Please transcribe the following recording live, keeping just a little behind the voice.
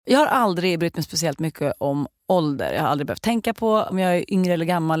Jag har aldrig brytt mig speciellt mycket om ålder. Jag har aldrig behövt tänka på om jag är yngre eller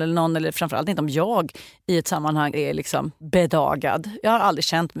gammal eller någon, eller framförallt inte om jag i ett sammanhang är liksom bedagad. Jag har aldrig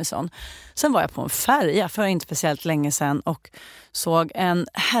känt mig sån. Sen var jag på en färja för inte speciellt länge sedan och såg en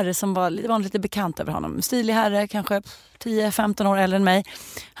herre som var lite bekant över honom. En stilig herre, kanske 10-15 år äldre än mig.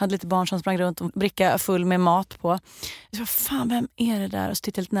 Hade lite barn som sprang runt och bricka full med mat på. Jag sa, fan, vem är det där? Och så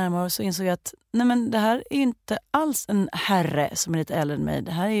tittade jag lite närmare och så insåg jag att nej, men det här är inte alls en herre som är lite äldre än mig.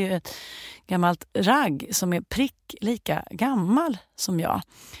 Det här är ju ett gammalt ragg som är prick lika gammal som jag.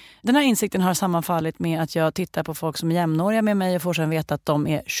 Den här insikten har sammanfallit med att jag tittar på folk som är jämnåriga med mig och får sedan veta att de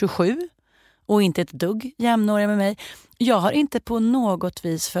är 27 och inte ett dugg jämnåriga med mig. Jag har inte på något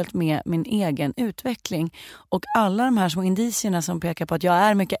vis följt med min egen utveckling. Och alla de här små indicierna som pekar på att jag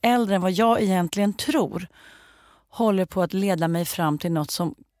är mycket äldre än vad jag egentligen tror håller på att leda mig fram till något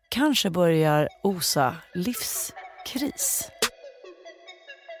som kanske börjar osa livskris.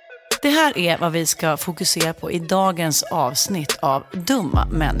 Det här är vad vi ska fokusera på i dagens avsnitt av Dumma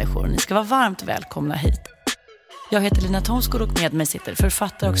människor. Ni ska vara varmt välkomna hit. Jag heter Lina Thomsgård och med mig sitter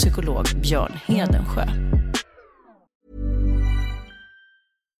författare och psykolog Björn Hedensjö.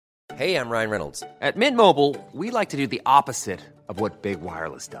 Hey, I'm Ryan Reynolds. At Mint Mobile, we like to do the opposite of what Big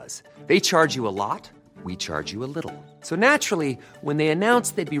Wireless does. They charge you a lot, we charge you a little. So naturally, when they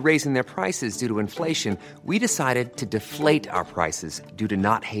announced they'd be raising their prices due to inflation, we decided to deflate our prices due to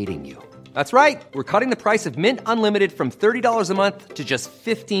not hating you. That's right. We're cutting the price of Mint Unlimited from $30 a month to just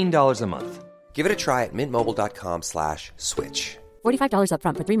 $15 a month. Give it a try at mintmobile.com/switch. $45 up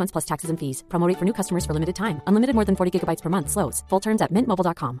front for 3 months plus taxes and fees. Promo rate for new customers for limited time. Unlimited more than 40 gigabytes per month slows. Full terms at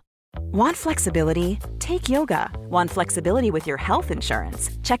mintmobile.com. Want flexibility? Take yoga. Want flexibility with your health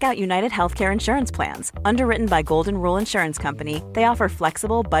insurance? Check out United Healthcare Insurance Plans. Underwritten by Golden Rule Insurance Company, they offer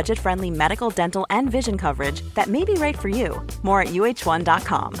flexible, budget-friendly medical, dental, and vision coverage that may be right for you. More at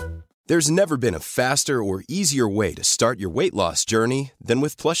uh1.com. There's never been a faster or easier way to start your weight loss journey than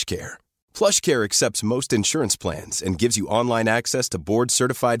with PlushCare. PlushCare accepts most insurance plans and gives you online access to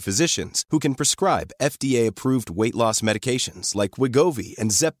board-certified physicians who can prescribe FDA-approved weight loss medications like Wegovy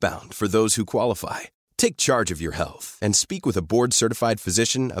and Zepbound for those who qualify. Take charge of your health and speak with a board-certified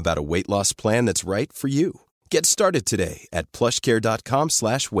physician about a weight loss plan that's right for you. Get started today at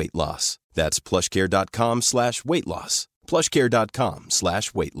plushcare.com/weightloss. That's plushcare.com/weightloss.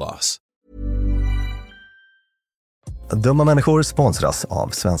 plushcare.com/weightloss. Dumma människor sponsras av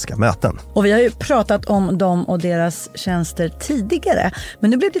Svenska Möten. Och vi har ju pratat om dem och deras tjänster tidigare. Men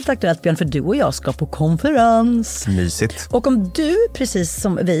nu blir det lite aktuellt, Björn, för du och jag ska på konferens. Mysigt. Och om du, precis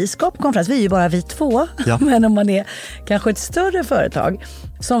som vi, ska på konferens, vi är ju bara vi två. Ja. Men om man är kanske ett större företag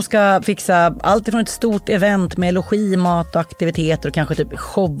som ska fixa allt ifrån ett stort event med logi, mat och aktiviteter och kanske typ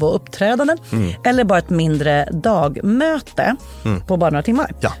show och uppträdanden. Eller bara ett mindre dagmöte på bara några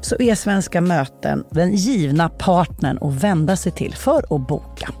timmar. Ja. Så är Svenska Möten den givna partnern att vända sig till för att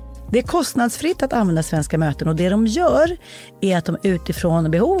boka. Det är kostnadsfritt att använda Svenska Möten och det de gör är att de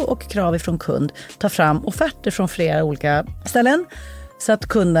utifrån behov och krav ifrån kund tar fram offerter från flera olika ställen så att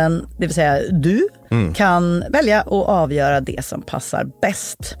kunden, det vill säga du, kan välja och avgöra det som passar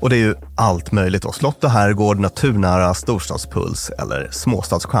bäst. Och det är ju allt möjligt då. Slott och herrgård, naturnära, storstadspuls eller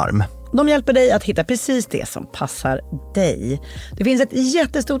småstadscharm. De hjälper dig att hitta precis det som passar dig. Det finns ett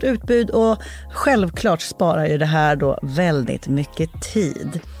jättestort utbud och självklart sparar ju det här då väldigt mycket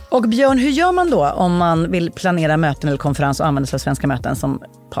tid. Och Björn, hur gör man då om man vill planera möten eller konferens och använda sig av Svenska Möten som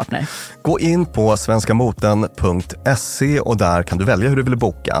partner? Gå in på svenskamoten.se och där kan du välja hur du vill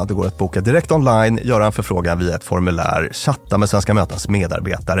boka. Det går att boka direkt online, göra en förfrågan via ett formulär, chatta med Svenska Mötens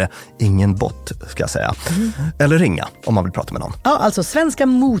medarbetare, ingen bot ska jag säga, eller ringa om man vill prata med någon. Ja, alltså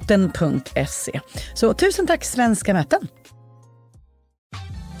svenskamoten.se. Så tusen tack Svenska Möten.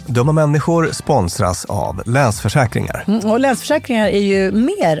 Dumma människor sponsras av Länsförsäkringar. Och Länsförsäkringar är ju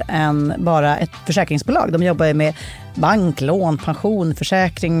mer än bara ett försäkringsbolag. De jobbar ju med bank, lån, pension,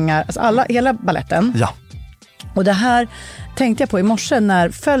 försäkringar, alltså hela balletten. Ja. Och det här tänkte jag på i morse när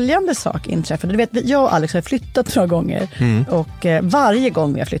följande sak inträffade. Du vet, jag och Alex har flyttat några gånger. Och varje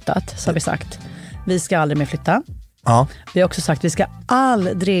gång vi har flyttat så har vi sagt, vi ska aldrig mer flytta. Ja. Vi har också sagt, vi ska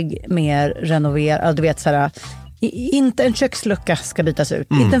aldrig mer renovera. Du vet så här, inte en kökslucka ska bytas ut.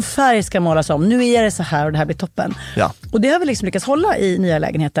 Inte en färg ska målas om. Nu är det så här och det här blir toppen. Ja. Och det har vi liksom lyckats hålla i nya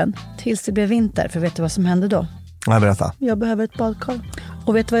lägenheten tills det blev vinter. För vet du vad som hände då? Nej, berätta. Jag behöver ett badkar.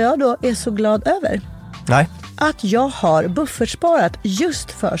 Och vet du vad jag då är så glad över? Nej. Att jag har buffertsparat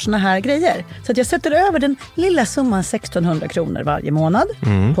just för såna här grejer. Så att jag sätter över den lilla summan 1600 kronor varje månad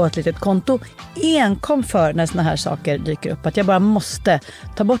på ett litet konto. Enkom för när såna här saker dyker upp. Att jag bara måste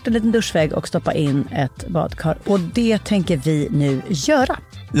ta bort en liten duschvägg och stoppa in ett badkar. Och det tänker vi nu göra.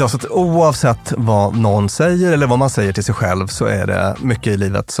 Ja, så att oavsett vad någon säger eller vad man säger till sig själv så är det mycket i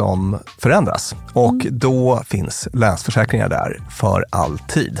livet som förändras. Och då finns Länsförsäkringar där för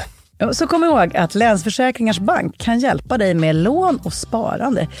alltid. Så kom ihåg att Länsförsäkringars bank kan hjälpa dig med lån och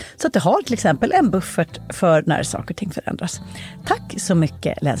sparande så att du har till exempel en buffert för när saker och ting förändras. Tack så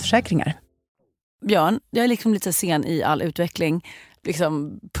mycket Länsförsäkringar. Björn, jag är liksom lite sen i all utveckling.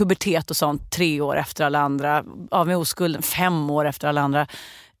 Liksom pubertet och sånt 3 år efter alla andra. Av med oskulden 5 år efter alla andra.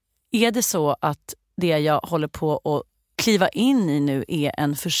 Är det så att det jag håller på att kliva in i nu är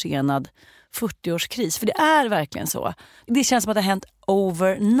en försenad 40-årskris? För det är verkligen så. Det känns som att det har hänt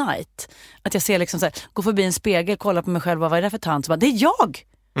overnight. Att jag ser liksom så här, gå förbi en spegel, kolla på mig själv, vad är det för tant? Så bara, det är jag!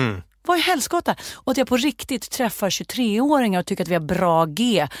 Vad är helskotta? Och att jag på riktigt träffar 23-åringar och tycker att vi har bra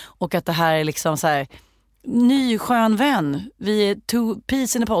G. Och att det här är liksom så här, ny skön vän. Vi är 2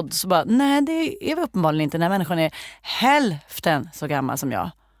 peas in a pod. Så bara, nej det är vi uppenbarligen inte när människan är hälften så gammal som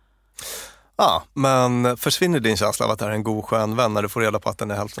jag. Ja, men försvinner din känsla av att det är en god skön vän när du får reda på att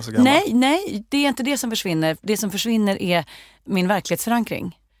den är hälften så gammal? Nej, det är inte det som försvinner. Det som försvinner är min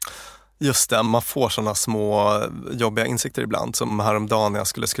verklighetsförankring. Just det, man får sådana små jobbiga insikter ibland. Som häromdagen när jag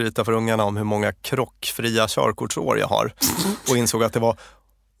skulle skryta för ungarna om hur många krockfria körkortsår jag har. Och insåg att det var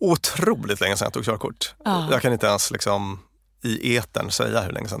otroligt länge sedan jag tog körkort. Jag kan inte ens liksom i etern säga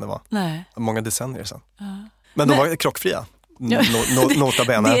hur länge sedan det var. Nej. Många decennier sedan. Men de var krockfria. Nota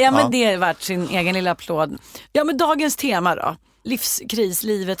bene. Men det är värt sin egen lilla applåd. Ja, men dagens tema då. Livskris,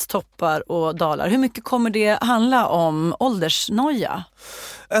 livets toppar och dalar. Hur mycket kommer det handla om åldersnoja?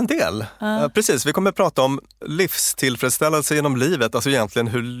 En del. Precis, vi kommer att prata om livstillfredsställelse genom livet. Alltså egentligen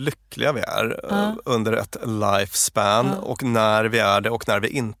hur lyckliga vi är under ett lifespan. Och när vi är det och när vi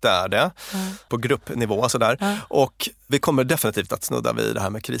inte är det. På gruppnivå sådär. Och vi kommer definitivt att snudda vid det här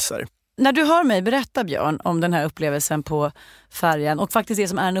med kriser. När du hör mig berätta, Björn, om den här upplevelsen på färjan och faktiskt det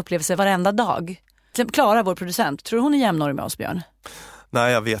som är en upplevelse varenda dag. Klara, vår producent, tror du hon är jämnårig med oss, Björn?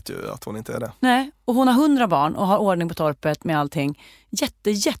 Nej, jag vet ju att hon inte är det. Nej, och hon har 100 barn och har ordning på torpet med allting.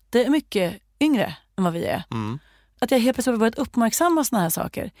 Jättemycket yngre än vad vi är. Att jag helt plötsligt har börjat uppmärksamma såna här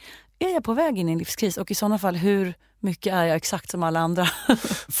saker. Är jag på väg in i en livskris? Och i sådana fall, hur mycket är jag exakt som alla andra?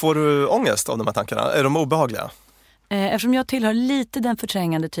 Får du ångest av de här tankarna? Är de obehagliga? Eftersom jag tillhör lite den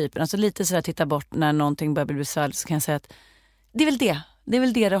förträngande typen, alltså lite sådär titta bort när någonting börjar bli besvärligt, så kan jag säga att det är väl det. Det är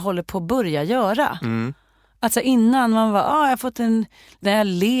väl det håller på att börja göra. Alltså innan man var, jag har fått när jag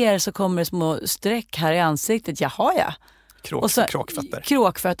ler så kommer det små streck här i ansiktet. Jaha, ja. Kråkfötter.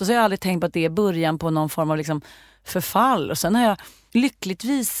 Kråkfötter. Och så har jag aldrig tänkt på att det är början på någon form av liksom förfall. Och sen har jag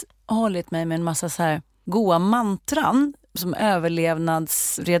lyckligtvis hållit mig med en massa så här goa mantran som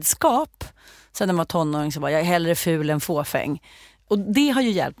överlevnadsredskap. Sen när man var tonåring så var jag hellre ful än fåfäng. Och det har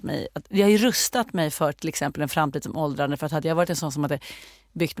ju hjälpt mig. Det har ju rustat mig för till exempel en framtid som åldrande. För att hade jag varit en sån som hade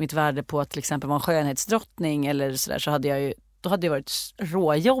byggt mitt värde på att till exempel vara en skönhetsdrottning eller sådär, så hade jag ju, då hade det varit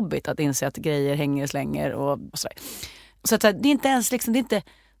råjobbigt att inse att grejer hänger och slänger och sådär. Så att det är inte ens liksom, det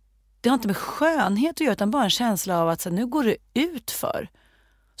har inte med skönhet att göra, utan bara en känsla av att så här, nu går det ut för.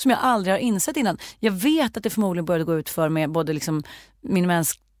 Som jag aldrig har insett innan. Jag vet att det förmodligen började gå ut för med både liksom min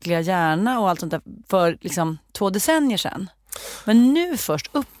mänskliga hjärna och allt sånt där för liksom 2 decennier sedan. Men nu först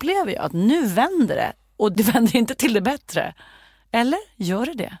upplever jag att nu vänder det. Och det vänder inte till det bättre. Eller gör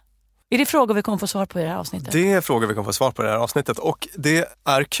det? Är det frågor vi kommer få svar på i det här avsnittet? Det är frågor vi kommer få svar på i det här avsnittet. Och det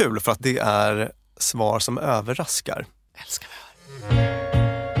är kul för att det är svar som överraskar. Älskar vi höra.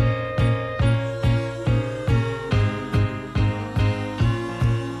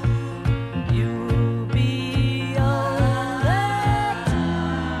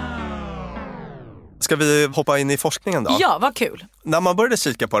 Ska vi hoppa in i forskningen då? Ja, vad kul. När man började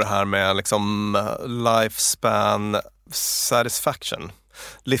kika på det här med liksom lifespan satisfaction,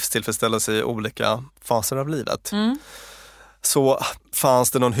 livstillfredsställelse i olika faser av livet, så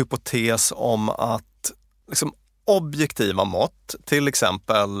fanns det någon hypotes om att liksom objektiva mått, till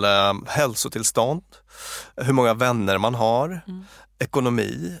exempel hälsotillstånd, hur många vänner man har,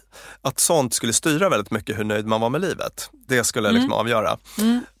 ekonomi, att sånt skulle styra väldigt mycket hur nöjd man var med livet. Det skulle liksom avgöra.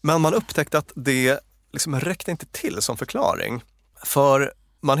 Men man upptäckte att det liksom räckte inte till som förklaring. För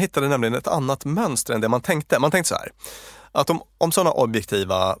man hittade nämligen ett annat mönster än det man tänkte. Man tänkte så här, att om sådana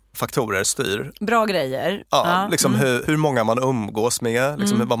objektiva faktorer styr... Bra grejer. Ja, liksom hur många man umgås med,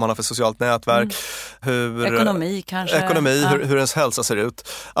 liksom vad man har för socialt nätverk. Ekonomi kanske. Hur ens hälsa ser ut.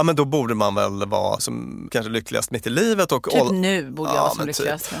 Ja, men då borde man väl vara som kanske lyckligast mitt i livet. Och typ nu borde jag vara som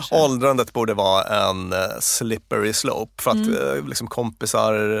lyckligast kanske. Åldrandet borde vara en slippery slope. För att liksom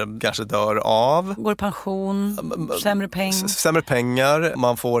kompisar kanske dör av. Går pension, sämre pengar,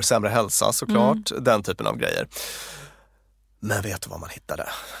 man får sämre hälsa såklart. Den typen av grejer. Men vet du vad man hittade?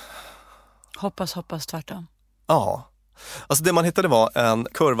 Hoppas tvärtom. Ja, alltså det man hittade var en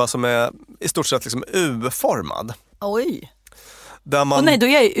kurva som är i stort sett liksom U-formad. Oj. Där man... nej, då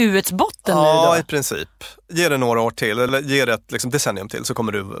är jag i U-ets botten nu då? Ja, i princip. Ge det några år till, eller ge det ett liksom decennium till, så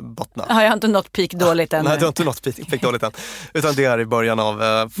kommer du bottna. Ja, jag har inte nått peak dåligt än. Nej, du har inte nått peak dåligt än. Utan det är i början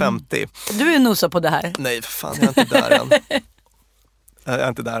av 50. Du är nosar på det här. Nej, för fan, jag är inte där än. Jag är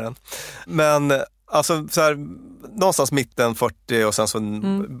inte där än. Men alltså så här, någonstans mitten 40 och sen så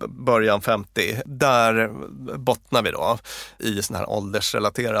början 50. Där bottnar vi då i sån här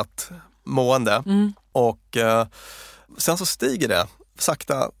åldersrelaterat mående. Och sen så stiger det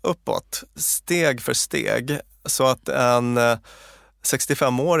sakta uppåt, steg för steg, så att en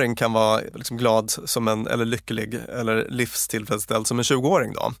 65-åring kan vara liksom glad som eller lycklig eller livstillfredsställd som en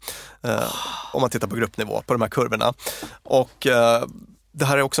 20-åring då. Om man tittar på gruppnivå på de här kurvorna. Och det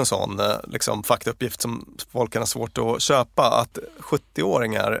här är också en sån liksom, faktauppgift som folk kan ha svårt att köpa, att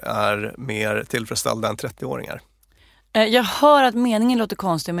 70-åringar är mer tillfredsställda än 30-åringar. Jag hör att meningen låter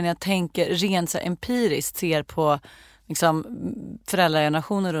konstig, men jag tänker rent så empiriskt ser på liksom,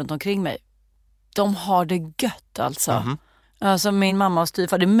 föräldragenerationer runt omkring mig. De har det gött alltså. Alltså min mamma och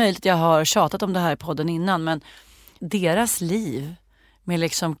styvfar, det är möjligt att jag har tjatat om det här i podden innan, men deras liv med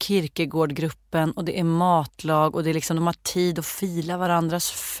liksom Kierkegaard-gruppen och det är matlag och det är liksom, de har tid att fila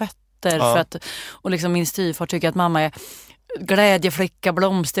varandras fötter för att, och liksom min styvfar tycker att mamma är glädjeflicka,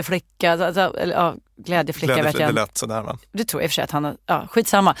 blomsterflicka, glädjeflicka vet jag. Det lät sådär, va? Det tror jag i och för sig att han har,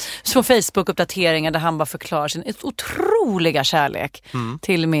 skitsamma. Så Facebook-uppdateringar där han bara förklarar sin otroliga kärlek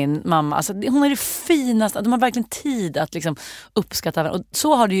till min mamma. Alltså hon är det finaste, de har verkligen tid att liksom uppskatta varandra. Och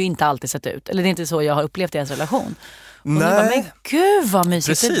så har det ju inte alltid sett ut. Eller det är inte så jag har upplevt deras relation. Och nej. Bara, men gud vad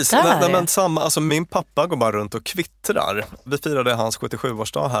mysigt. Precis. Det där men samma, alltså min pappa går bara runt och kvittrar. Vi firade hans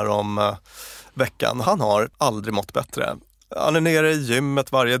 77-årsdag här om veckan. Han har aldrig mått bättre. Han är nere i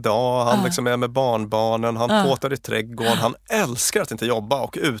gymmet varje dag, han liksom är med barnbarnen, han påtar i trädgården, han älskar att inte jobba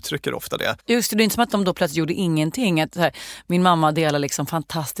och uttrycker ofta det. Just det är inte som att de då plötsligt gjorde ingenting. Att, så här, min mamma delar liksom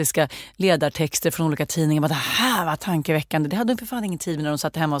fantastiska ledartexter från olika tidningar. Det här var tankeväckande. Det hade de för fan ingen tid med när de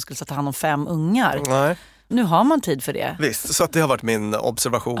satt hemma och skulle ta hand om 5 ungar. Nej. Nu har man tid för det. Visst, så att det har varit min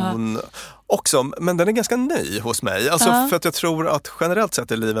observation också. Men den är ganska ny hos mig. Alltså för att jag tror att generellt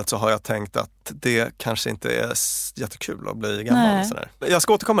sett i livet så har jag tänkt att det kanske inte är jättekul att bli gammal. Sådär. Jag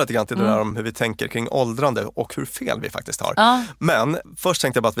ska återkomma lite grann till det där om hur vi tänker kring åldrande och hur fel vi faktiskt har. Men först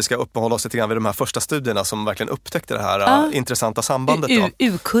tänkte jag bara att vi ska uppehålla oss lite grann vid de här första studierna som verkligen upptäckte det här intressanta sambandet.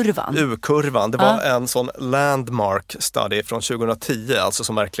 U-kurvan. U-kurvan, det var en sån landmark study från 2010, alltså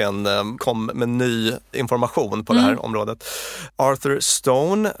som verkligen kom med ny information på det här området. Arthur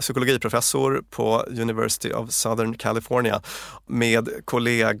Stone, psykologiprofessor på University of Southern California, med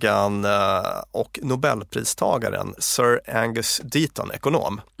kollegan och Nobelpristagaren Sir Angus Deaton,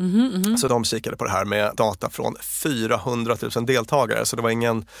 ekonom. Så de kikade på det här med data från 400 000 deltagare, så det var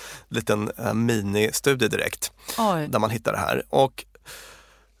ingen liten mini-studie direkt där man hittar det här. Och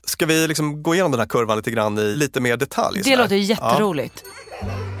ska vi liksom gå igenom den här kurvan lite grann i lite mer detalj? Det låter jätteroligt.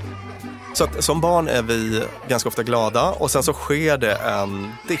 Så att som barn är vi ganska ofta glada och sen så sker det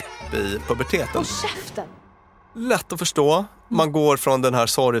en dipp i puberteten. Lätt att förstå. Man går från den här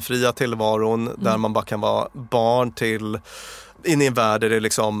sorgfria tillvaron där man bara kan vara barn till in i en värld där det är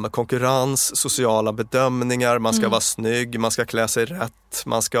liksom konkurrens, sociala bedömningar, man ska vara snygg, man ska klä sig rätt,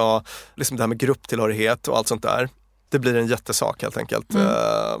 man ska liksom det här med grupptillhörighet och allt sånt där. Det blir en jättesak helt enkelt.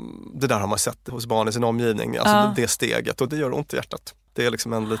 Det där har man sett hos barn i sin omgivning, alltså det steget, och det gör ont i hjärtat. Det är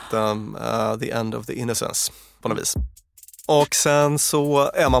liksom en liten the end of the innocence på något vis. Och sen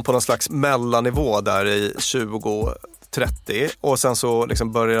så är man på någon slags mellannivå där i 20-30 och sen så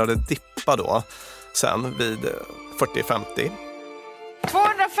liksom börjar det dippa då sen vid 40-50.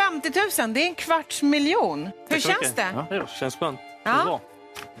 250 000, det är 250 000. Hur känns det? Ja, det känns skönt. Ja.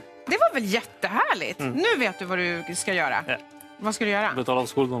 Det var väl jättehärligt. Nu vet du vad du ska göra. Ja. Vad ska du göra? Betala av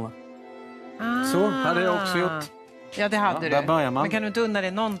skulderna. Så hade jag också gjort. Ja, det hade du. Där börjar man. Men kan du inte unna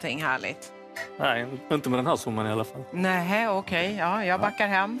dig någonting härligt? Nej, inte med den här summan i alla fall. Nej, okej. Ja, jag backar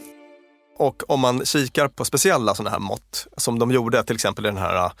hem. Och om man kikar på speciella sådana här mått som de gjorde till exempel i den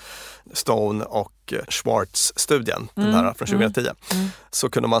här Stone och Schwartz-studien, den här från 2010, så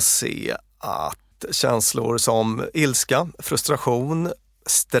kunde man se att känslor som ilska, frustration,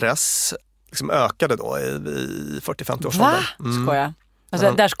 stress liksom ökade då i 40-50 års ålder. Skoja.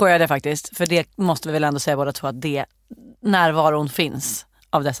 Alltså, där skojar det faktiskt. För det måste vi väl ändå säga båda två att det närvaron finns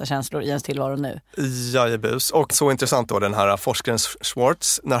av dessa känslor i ens tillvaro nu. Jajebus. Och så intressant då den här forskaren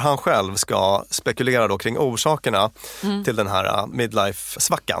Schwartz, när han själv ska spekulera då kring orsakerna till den här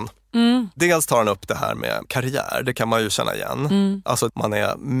midlife-svackan. Dels tar han upp det här med karriär, det kan man ju känna igen. Alltså att man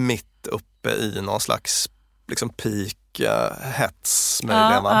är mitt uppe i någon slags liksom peak hets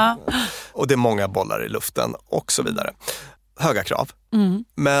möjligen. Och det är många bollar i luften och så vidare. Höga krav.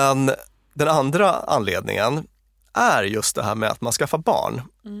 Men den andra anledningen är just det här med att man skaffar barn.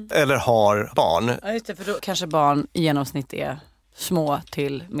 Eller har barn. Ja, just det, för då kanske barn i genomsnitt är små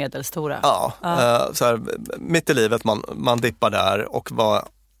till medelstora. Ja. Så här, mitt i livet man dippar där, och vad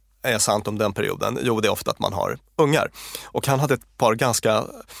är sant om den perioden? Jo, det är ofta att man har ungar. Och han hade ett par ganska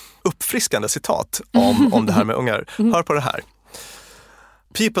uppfriskande citat om det här med ungar. Hör på det här.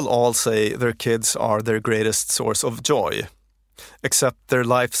 People all say their kids are their greatest source of joy. Except their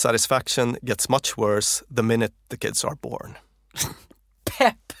life satisfaction gets much worse the minute the kids are born.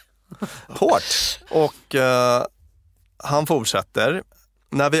 Pepp! Hårt. Och han fortsätter.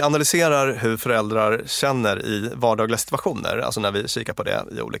 När vi analyserar hur föräldrar känner i vardagliga situationer, alltså när vi kikar på det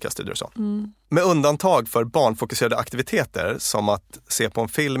i olika studier och så. Med undantag för barnfokuserade aktiviteter som att se på en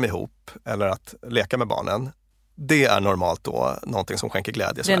film ihop eller att leka med barnen. Det är normalt då någonting som skänker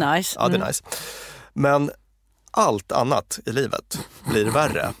glädje. Det är nice. Ja, det är nice. Men allt annat i livet blir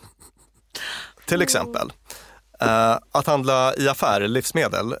värre. Till exempel, att handla i affärer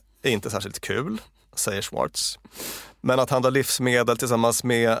livsmedel är inte särskilt kul, säger Schwartz. Men att handla livsmedel tillsammans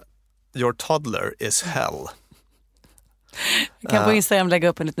med your toddler is hell. Vi kan på Instagram lägga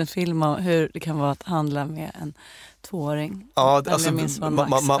upp en liten film om hur det kan vara att handla med en 2-åring. Ja, alltså,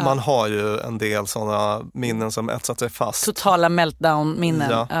 man har ju en del sådana minnen som etsat sig fast. Totala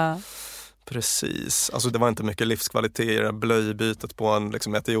meltdown-minnen. Ja. Precis. Alltså det var inte mycket livskvalitet i det blöjbytet på en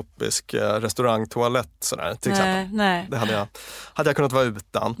liksom etiopisk restaurangtoalett sådär, till exempel. Nej. Det hade jag kunnat vara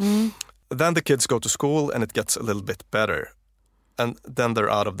utan. Then the kids go to school and it gets a little bit better. And then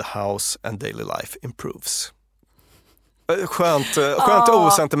they're out of the house and daily life improves. Skönt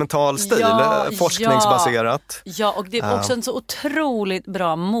osentimental stil, forskningsbaserat. Ja, och det är också en så otroligt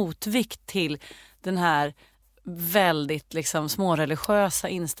bra motvikt till den här väldigt liksom småreligiösa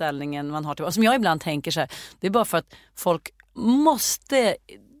inställningen man har till, som jag ibland tänker så här, det är bara för att folk måste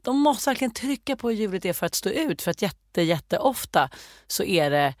verkligen trycka på hur ljuvligt det är för att stå ut, för att jätteofta så är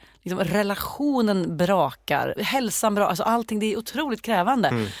det liksom relationen brakar, hälsan brakar, alltså allting, det är otroligt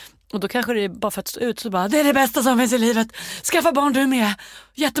krävande. Och då kanske det är bara för att stå ut så bara, det är det bästa som finns i livet. Skaffa barn du med.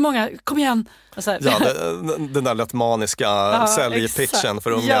 Jättemånga, kom igen. Ja, den där lätt maniska säljpitchen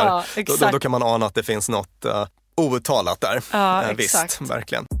för ungar. Ja, då kan man ana att det finns något outtalat där. Ja, visst,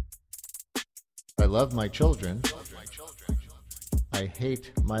 verkligen. I love my children. I hate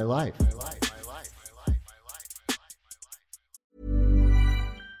my life.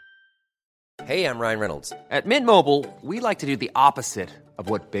 Hey, I'm Ryan Reynolds. At Mint Mobile, we like to do the opposite of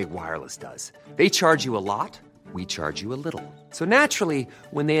what Big Wireless does. They charge you a lot, we charge you a little. So naturally,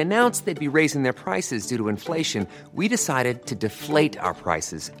 when they announced they'd be raising their prices due to inflation, we decided to deflate our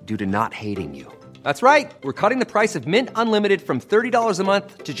prices due to not hating you. That's right. We're cutting the price of Mint Unlimited from $30 a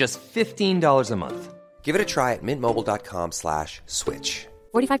month to just $15 a month. Give it a try at mintmobile.com/switch.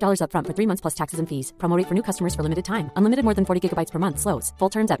 $45 up front for 3 months plus taxes and fees. Promo rate for new customers for limited time. Unlimited more than 40 gigabytes per month. Slows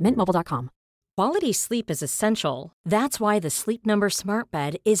full terms at mintmobile.com. Quality sleep is essential. That's why the Sleep Number Smart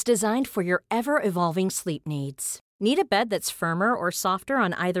Bed is designed for your ever-evolving sleep needs. Need a bed that's firmer or softer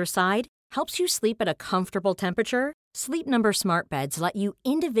on either side? Helps you sleep at a comfortable temperature? Sleep Number Smart Beds let you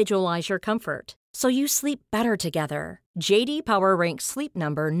individualize your comfort, so you sleep better together. JD Power ranks Sleep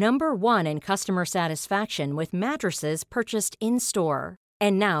Number #1 in customer satisfaction with mattresses purchased in-store.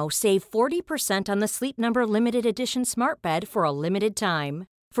 And now save 40% on the Sleep Number Limited Edition Smart Bed for a limited time.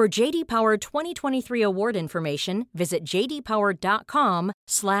 For JD Power 2023 award information, visit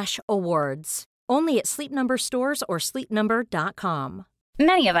jdpower.com/awards. Only at Sleep Number stores or sleepnumber.com.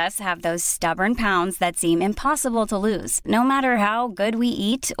 Many of us have those stubborn pounds that seem impossible to lose, no matter how good we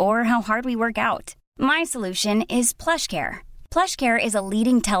eat or how hard we work out. My solution is PlushCare. PlushCare is a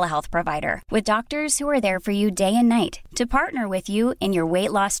leading telehealth provider with doctors who are there for you day and night to partner with you in your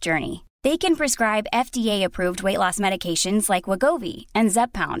weight loss journey. They can prescribe FDA-approved weight loss medications like Wegovy and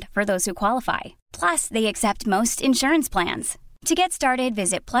Zepbound for those who qualify. Plus, they accept most insurance plans. To get started,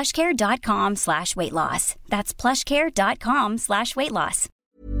 visit plushcare.com/weightloss. That's plushcare.com/weightloss.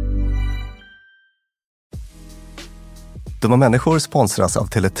 Dumma människor sponsras av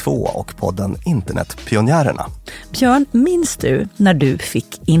Tele2 och podden Internetpionjärerna. Björn, minns du när du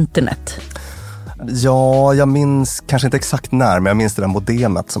fick internet? Ja, jag minns kanske inte exakt när, men jag minns det där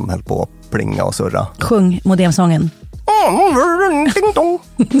modemet som höll på att plinga och surra. Sjung modemsången.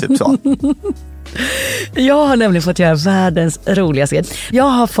 Typ så. Jag har nämligen fått göra världens roligaste grej. Jag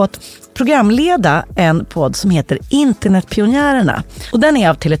har fått programleda en podd som heter Internetpionjärerna. Och den är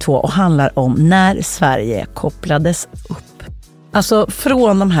av Tele2 och handlar om när Sverige kopplades upp. Alltså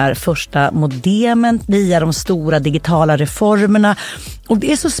från de här första modemen via de stora digitala reformerna. Och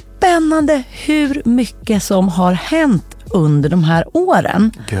det är så spännande hur mycket som har hänt under de här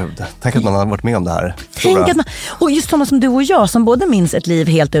åren. Gud, tänk att man har varit med om det här. Och just sådana som du och jag som både minns ett liv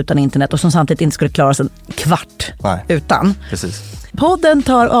helt utan internet och som samtidigt inte skulle klara sig en kvart utan. Precis. Podden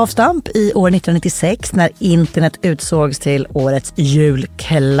tar avstamp i år 1996 när internet utsågs till årets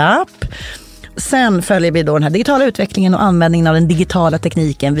julklapp. Sen följer vi då den här digitala utvecklingen och användningen av den digitala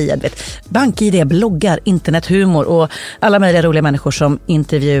tekniken via BankID, bloggar, internethumor och alla möjliga roliga människor som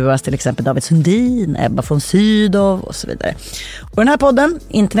intervjuas, till exempel David Sundin, Ebba von Sydow och så vidare. Och den här podden,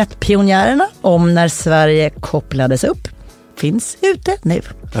 Internetpionjärerna, om när Sverige kopplades upp, finns ute nu.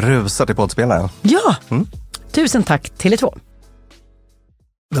 Rusar till poddspelaren. Ja, tusen tack Tele2.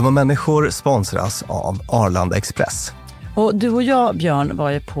 De här människor sponsras av Arlanda Express. Och du och jag, Björn, var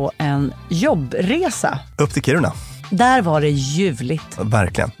ju på en jobbresa. Upp till Kiruna. Där var det ljuvligt.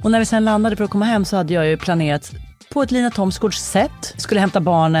 Verkligen. Och när vi sen landade för att komma hem så hade jag ju planerat på ett Lina Thomsgårds sätt. Skulle hämta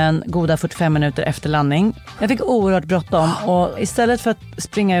barnen goda 45 minuter efter landning. Jag fick oerhört bråttom och istället för att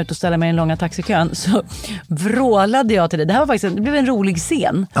springa ut och ställa mig i en långa taxikön så vrålade jag till det. Det här var faktiskt, det blev en rolig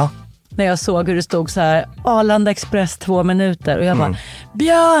scen. Ja. När jag såg hur det stod så här Arlanda Express 2 minuter och jag bara,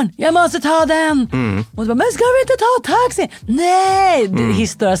 Björn, jag måste ta den. Och så bara, men ska vi inte ta taxi? Nej,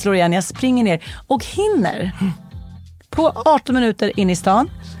 historia slår igen. Jag springer ner och hinner på 18 minuter in i stan,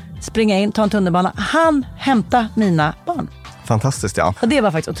 springa in, ta en tunnelbana, hämta mina barn. Fantastiskt, ja. Och det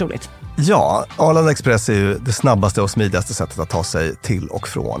var faktiskt otroligt. Ja, Arlanda Express är ju det snabbaste och smidigaste sättet att ta sig till och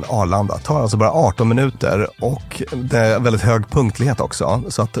från Arlanda. Det tar alltså bara 18 minuter och det är väldigt hög punktlighet också.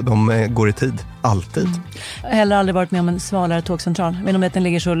 Så att de går i tid, alltid. Jag har heller aldrig varit med om en svalare tågcentral. Jag vet inte om att den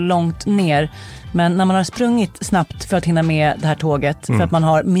ligger så långt ner. Men när man har sprungit snabbt för att hinna med det här tåget, för att man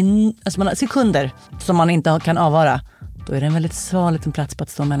har, man har sekunder som man inte kan avvara, då är det en väldigt sval liten plats på att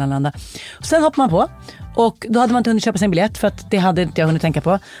stå mellanlanda. Och sen hoppar man på och då hade man inte hunnit köpa sin biljett för att det hade inte jag hunnit tänka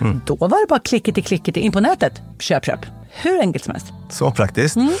på. Då var det bara klicket in på nätet. Köp. Hur enkelt som helst. Så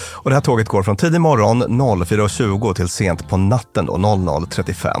praktiskt. Och det här tåget går från tidig morgon 04.20 till sent på natten då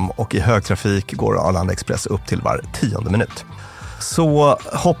 00.35 och i högtrafik går Arlanda Express upp till var 10:e minut. Så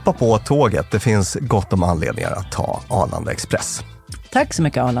hoppa på tåget. Det finns gott om anledningar att ta Arlanda Express. Tack så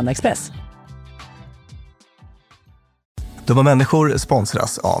mycket Arlanda Express. De här människor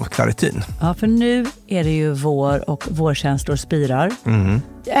sponsras av Claritin. Ja, för nu är det ju vår och vårkänslor spirar.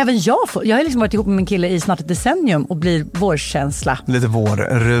 Även jag har liksom varit ihop med min kille i snart ett decennium och blir vårkänsla. Lite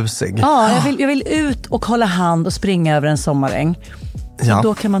vårrusig. Ja, jag vill ut och hålla hand och springa över en sommaräng. Ja.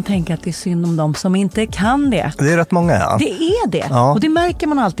 Då kan man tänka att det är synd om dem som inte kan det. Det är rätt många, ja. Det är det. Ja. Och det märker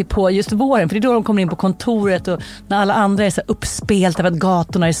man alltid på just våren. För det är då de kommer in på kontoret och när alla andra är så uppspelt av att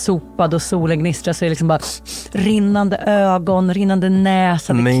gatorna är sopade och solen gnistrar så är det liksom bara rinnande ögon, rinnande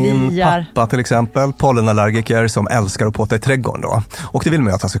näsa, det kliar. Min pappa till exempel, pollenallergiker som älskar att påta i trädgården då. Och det vill man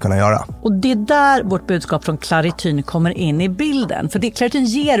ju att han ska kunna göra. Och det är där vårt budskap från Claritin kommer in i bilden. För Claritin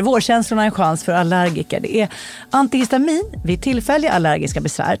ger vårkänslorna en chans för allergiker. Det är antihistamin vid tillfälliga allergiska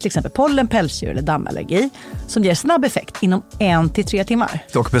besvär, till exempel pollen, pälsdjur eller dammallergi, som ger snabb effekt inom 1-3 timmar.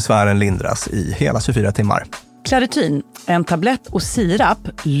 Och besvären lindras i hela 24 timmar. Claritin, en tablett och sirap,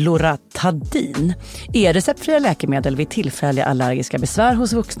 Loratadin, är receptfria läkemedel vid tillfälliga allergiska besvär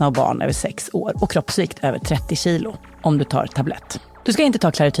hos vuxna och barn över 6 år och kroppsvikt över 30 kilo om du tar tablett. Du ska inte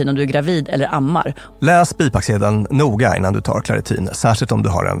ta Claritin om du är gravid eller ammar. Läs bipacksedeln noga innan du tar Claritin, särskilt om du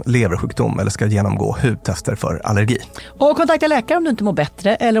har en leversjukdom eller ska genomgå hudtester för allergi. Och kontakta läkare om du inte mår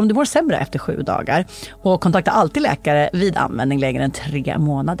bättre eller om du mår sämre efter 7 dagar. Och kontakta alltid läkare vid användning längre än 3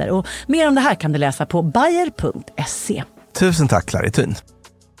 månader. Och mer om det här kan du läsa på bayer.se. Tusen tack Claritin.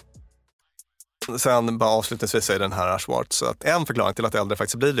 Sen bara avslutningsvis säger den här Schwartz att en förklaring till att äldre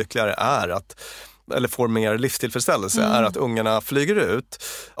faktiskt blir lyckligare är att eller får mer livstillfredsställelse är att ungarna flyger ut.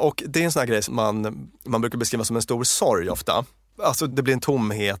 Och det är en sån här grej som man brukar beskriva som en stor sorg ofta. Alltså det blir en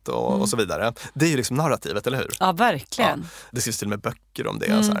tomhet och så vidare. Det är ju liksom narrativet, eller hur? Ja, verkligen. Ja, det skrivs till och med böcker om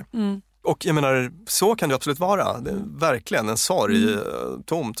det. Så här. Och jag menar, så kan det absolut vara. Det är verkligen en sorg,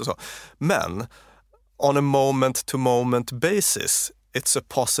 tomt och så. Men on a moment-to-moment basis, it's a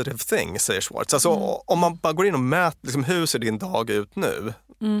positive thing, säger Schwartz. Alltså om man bara går in och mäter liksom, hur ser din dag ut nu?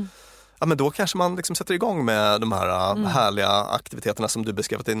 Ja, men då kanske man liksom sätter igång med de här härliga aktiviteterna som du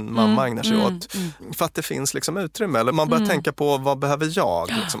beskrev att din mamma ägnar sig åt. För att det finns liksom utrymme. Eller man börjar tänka på vad behöver jag?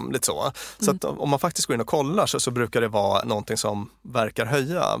 Liksom, lite så. Så att om man faktiskt går in och kollar så brukar det vara någonting som verkar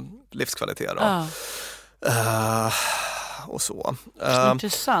höja livskvalitet. och så.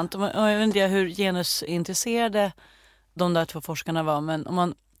 Intressant. Och jag vet inte hur genusintresserade de där 2 forskarna var, men om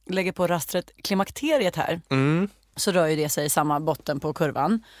man lägger på rastret klimakteriet här så rör ju det sig i samma botten på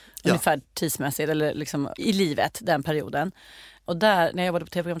kurvan. Ungefär tidsmässigt eller liksom i livet, den perioden. Och där, när jag jobbade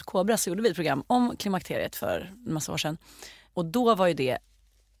på tv-programmet Kobra, så gjorde vi ett program om klimakteriet för en massa år sedan. Och då var ju det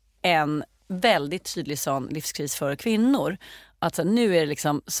en väldigt tydlig sån livskris för kvinnor. Alltså nu är det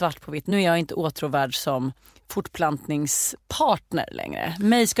liksom svart på vitt. Nu är jag inte åtråvärd som fortplantningspartner längre.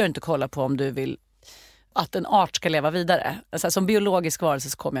 Mig ska du inte kolla på om du vill att en art ska leva vidare. Alltså, som biologisk varelse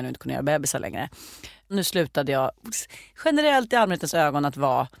så kommer jag nu inte kunna göra bebisar längre. Nu slutade jag generellt i allmänhetens ögon att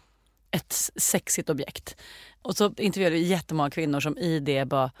vara ett sexigt objekt. Och så intervjuade vi jättemånga kvinnor som i det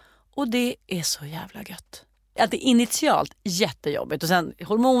bara, och det är så jävla gött. Att det är initialt jättejobbigt och sen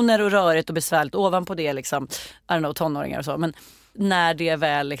hormoner och rörigt och besvärligt ovanpå det liksom, tonåringar och så. Men när det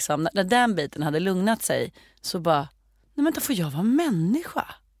väl liksom, när den biten hade lugnat sig så bara, nej men då får jag vara människa.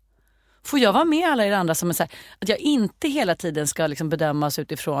 Får jag vara med alla er andra som är så här, att jag inte hela tiden ska liksom bedömas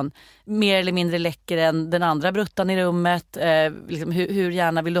utifrån mer eller mindre läcker än den andra bruttan i rummet. Liksom, hur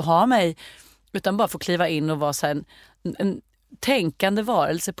gärna vill du ha mig? Utan bara få kliva in och vara så här en tänkande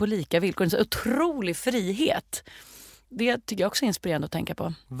varelse på lika villkor. En så otrolig frihet. Det tycker jag också är inspirerande att tänka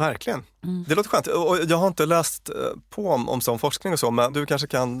på. Verkligen. Det låter skönt. Och jag har inte läst på om sån forskning och så, men du kanske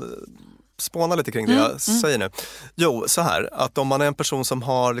kan spåna lite kring det jag säger nu. Jo, så här, att om man är en person som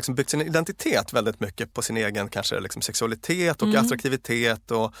har liksom byggt sin identitet väldigt mycket på sin egen kanske liksom sexualitet och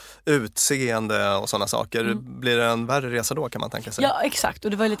attraktivitet och utseende och sådana saker, blir det en värre resa då kan man tänka sig? Ja, exakt.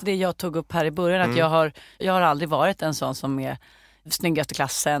 Och det var lite det jag tog upp här i början, att jag har aldrig varit en sån som är snyggast i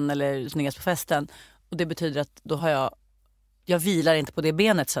klassen eller snyggast på festen. Och det betyder att då har jag vilar inte på det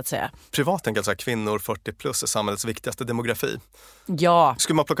benet så att säga. Privat tänker jag så här, kvinnor 40 plus är samhällets viktigaste demografi. Ja.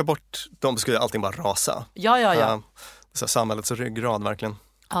 Skulle man plocka bort dem skulle allting bara rasa. Ja. Det är så här, samhällets ryggrad verkligen.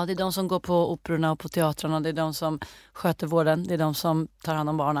 Ja, det är de som går på operorna och på teatrarna. Det är de som sköter vården. Det är de som tar hand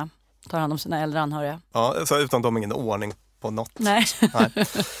om barnen. Tar hand om sina äldre anhöriga. Ja, så utan dem ingen ordning på något. Nej.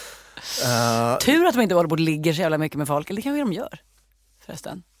 Tur att de inte håller på och ligger så jävla mycket med folk. Eller det kanske de gör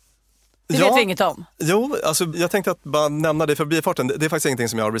förresten. Det vet vi inget om. Jo, alltså jag tänkte att bara nämna det för bifarten. Det är faktiskt ingenting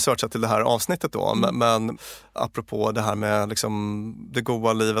som jag har researchat till det här avsnittet då. Men apropå det här med liksom det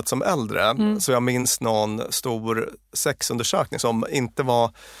goda livet som äldre. Så jag minns någon stor sexundersökning som inte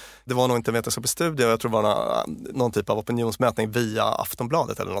var... Det var nog inte en vetenskaplig studie. Jag tror det var någon typ av opinionsmätning via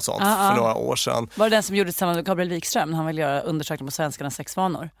Aftonbladet eller något sånt för några år sedan. Var det den som gjorde tillsammans med Gabriel Wikström? Han ville göra undersökning på svenskarnas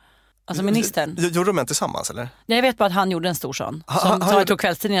sexvanor. Alltså ministern. Gjorde de inte tillsammans eller? Jag vet bara att han gjorde en stor sån. Som jag tror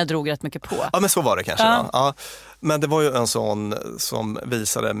kvällstidningarna drog rätt mycket på. Ja men så var det kanske. Ja. Men det var ju en sån som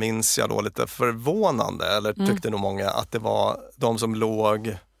visade, minns jag då lite förvånande, eller tyckte nog många, att det var de som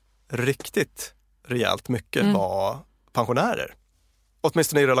låg riktigt rejält mycket var pensionärer.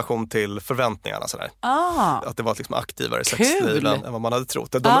 Åtminstone i relation till förväntningarna sådär. Att det var ett liksom aktivare sexliv än vad man hade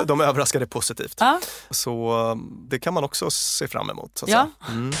trott. De överraskade positivt. Så det kan man också se fram emot. Så att säga.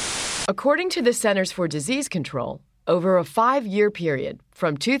 According to the Centers for Disease Control, over a 5-year period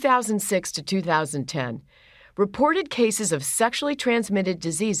from 2006 to 2010, reported cases of sexually transmitted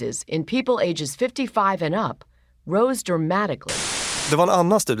diseases in people ages 55 and up rose dramatically. Det var en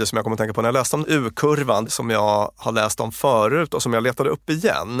annan studie som jag kommer att tänka på när jag läste om U-kurvan som jag har läst om förut och som jag letade upp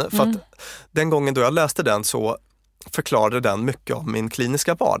igen. För att den gången då jag läste den så förklarade den mycket om min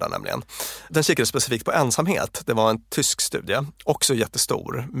kliniska vardag nämligen. Den kikade specifikt på ensamhet. Det var en tysk studie, också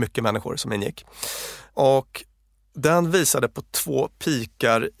jättestor, mycket människor som ingick. Och den visade på 2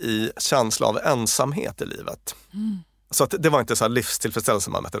 pikar i känsla av ensamhet i livet. Så att det var inte så här livstillfredsställelse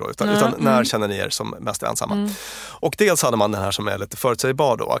man mätte då, utan när känner ni er som mest ensamma? Och dels hade man den här som är lite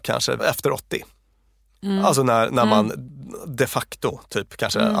förutsägbar då, kanske efter 80. Alltså när man de facto, typ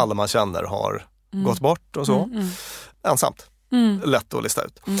kanske alla man känner har gått bort och så. Ensamt. Lätt att lista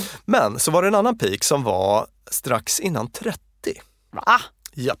ut. Men så var det en annan peak som var strax innan 30. Va?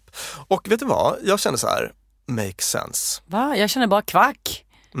 Japp. Och vet du vad? Jag kände så här, make sense. Va? Jag känner bara kvack.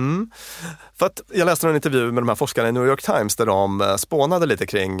 För att jag läste en intervju med de här forskarna i New York Times där de spånade lite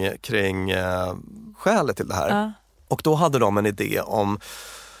kring skälet till det här. Och då hade de en idé om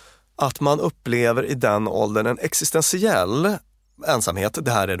att man upplever i den åldern en existentiell ensamhet.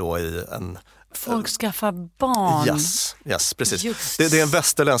 Det här är då i en... Folk skaffar barn. Yes, precis. Det är en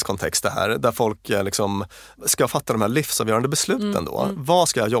västerländsk kontext det här, där folk liksom ska fatta de här livsavgörande besluten då. Vad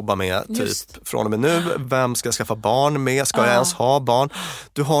ska jag jobba med typ från och med nu? Vem ska jag skaffa barn med? Ska jag ens ha barn?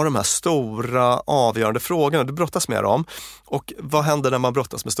 Du har de här stora avgörande frågorna, du brottas med dem. Och vad händer när man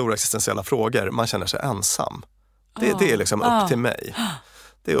brottas med stora existentiella frågor? Man känner sig ensam. Det är liksom upp till mig.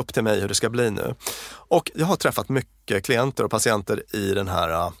 det är upp till mig hur det ska bli nu. Och jag har träffat mycket klienter och patienter i den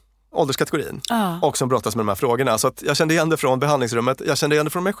här ålderskategorin och som brottas med de här frågorna. Så att jag kände igen det från behandlingsrummet, jag kände igen det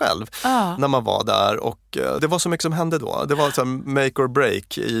från mig själv när man var där. Och det var så mycket som hände då. Det var så make or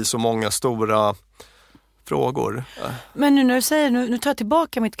break i så många stora frågor. Men nu när du säger, nu tar jag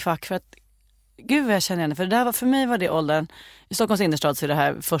tillbaka mitt kvack för att gud vad jag känner igen. För det där var, för mig var det åldern, i Stockholms innerstad så är det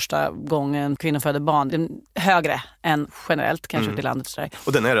här första gången kvinnor föder barn. Det är högre än generellt kanske i landet. Så där.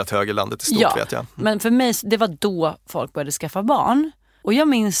 Och den är rätt hög i landet i stort vet jag. Men för mig, det var då folk började skaffa barn. Och jag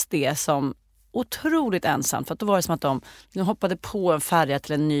minns det som otroligt ensamt. För att då var det som att de hoppade på en färja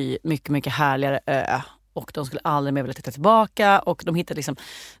till en ny, mycket, mycket härligare ö. Och de skulle aldrig mer vilja titta tillbaka. Och de hittade liksom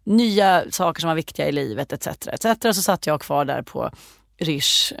nya saker som var viktiga i livet, etc. etc. Så satt jag kvar där på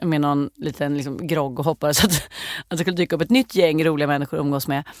Rish med någon liten liksom grogg och hoppades att det skulle dyka upp ett nytt gäng roliga människor att umgås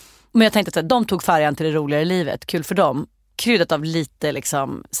med. Men jag tänkte att de tog färjan till det roligare livet. Kul för dem. Kryddat av lite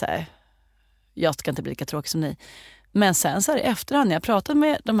liksom så här, jag ska inte bli lika tråkig som ni. Men sen så här i efterhand när jag pratade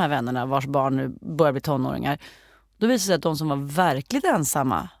med de här vännerna vars barn nu börjar bli tonåringar, då visade det sig att de som var verkligt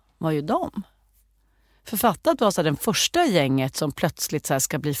ensamma var ju de. Författat var så här den första gänget som plötsligt så här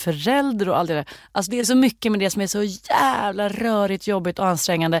ska bli förälder och allt det där. Alltså det är så mycket med det som är så jävla rörigt, jobbigt och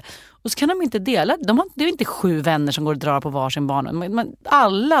ansträngande. Och så kan de inte dela. Det är inte 7 vänner som går och drar på varsin barn. Men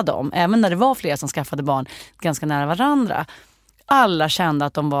alla de, även när det var flera som skaffade barn ganska nära varandra, alla kände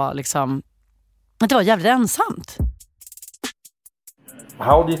att de var liksom, att det var jävligt ensamt.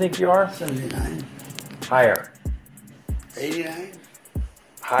 How old do you think you are? 79. Higher. 89.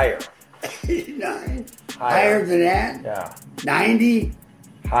 Higher. 89. Higher than that? Yeah. 90.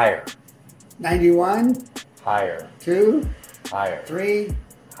 Higher. 91. Higher. 2. Higher. 3.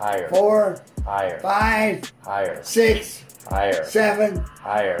 Higher. 4. Higher. 5. Higher. 6. Higher. 7.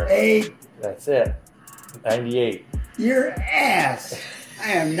 Higher. 8. That's it. 98. Your ass.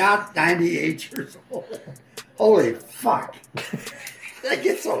 I am not 98 years old. Holy fuck. I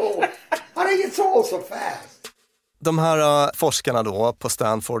get so old. How do I get so old so fast? De här forskarna då på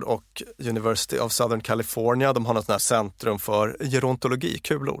Stanford och University of Southern California, de har något sånt här centrum för gerontologi,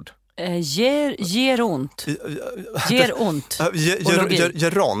 kul ord. Ger ont.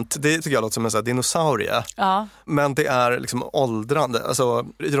 Geront, det tycker jag låter som en sån här dinosaurie. Ja. Men det är liksom åldrande. Alltså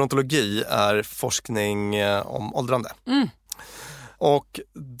gerontologi är forskning om åldrande. Mm. Och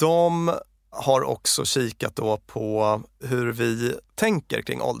de har också kikat då på hur vi tänker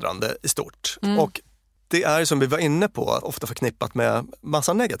kring åldrande i stort. Och det är som vi var inne på ofta förknippat med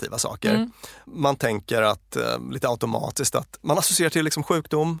massa negativa saker. Man tänker att lite automatiskt att man associerar till liksom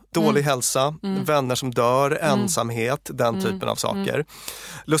sjukdom, dålig hälsa, vänner som dör, ensamhet, den typen av saker.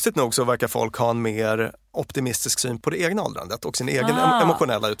 Lustigt nog så verkar folk ha en mer optimistisk syn på det egna åldrandet och sin egen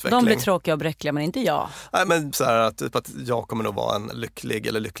emotionella utveckling. De blir tråkiga och bräckliga men inte jag. Nej, men så här, typ att jag kommer nog vara en lycklig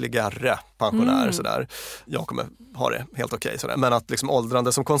eller lyckligare pensionär sådär. Jag kommer ha det helt okej sådär. Men att liksom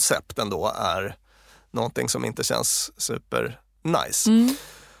åldrande som koncept ändå är någonting som inte känns super nice.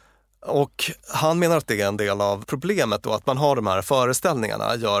 Och han menar att det är en del av problemet då, att man har de här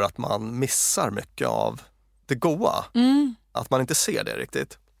föreställningarna gör att man missar mycket av det goda. Att man inte ser det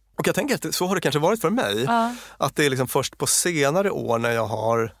riktigt. Och jag tänker att så har det kanske varit för mig. Att det är liksom först på senare år när jag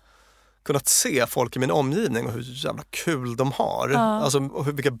har kunnat se folk i min omgivning och hur jävla kul de har. Alltså och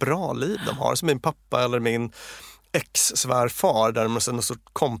vilka bra liv de har. Som min pappa eller min ex-svärfar där de är en sorts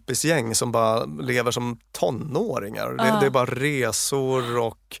kompisgäng som bara lever som tonåringar. Det är bara resor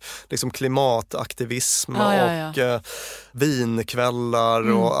och liksom klimataktivism och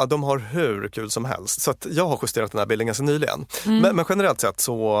vinkvällar och de har hur kul som helst. Så att jag har justerat den här bilden ganska nyligen. Men generellt sett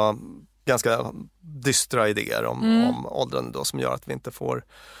så ganska dystra idéer om åldern då, som gör att vi inte får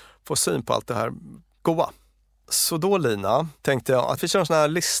syn på allt det här goda. Så då, Lina, tänkte jag att vi kör en sån här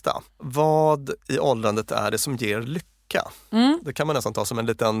lista. Vad i åldrandet är det som ger lycka? Det kan man nästan ta som en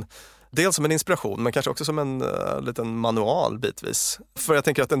liten, dels som en inspiration men kanske också som en liten manual bitvis. För jag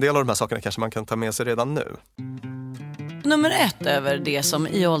tänker att en del av de här sakerna kanske man kan ta med sig redan nu. Nummer 1 över det som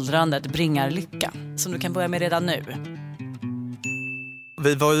i åldrandet bringar lycka, som du kan börja med redan nu.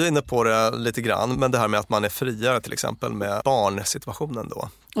 Vi var ju inne på det lite grann, men det här med att man är friare till exempel med barnsituationen då.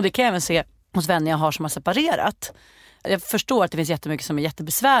 Och det kan jag även se hos vänner jag har som har separerat. Jag förstår att det finns jättemycket som är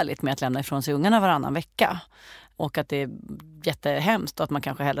jättebesvärligt med att lämna ifrån sig ungarna varannan vecka. Och att det är jättehemskt och att man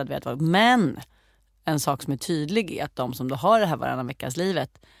kanske hellre vet vad. Men en sak som är tydlig är att de som då har det här varannan veckas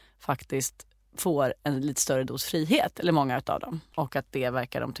livet faktiskt får en lite större dos frihet. Eller många utav dem. Och att det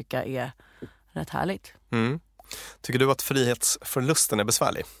verkar de tycka är rätt härligt. Tycker du att frihetsförlusten är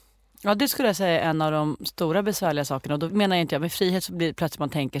besvärlig? Ja, det skulle jag säga är en av de stora besvärliga sakerna. Och då menar jag inte med frihet så blir det plötsligt man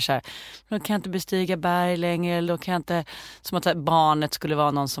tänker så här, då kan jag inte bestiga berg längre, eller då kan jag inte, som att barnet skulle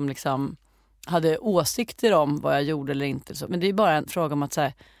vara någon som liksom hade åsikter om vad jag gjorde eller inte. Men det är bara en fråga om att så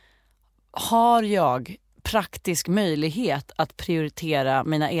här, har jag praktisk möjlighet att prioritera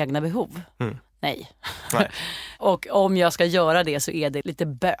mina egna behov? Nej. Och om jag ska göra det så är det lite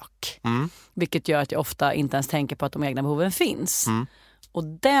bök. Vilket gör att jag ofta inte ens tänker på att de egna behoven finns. Och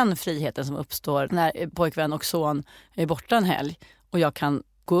den friheten som uppstår när pojkvän och son är borta en helg och jag kan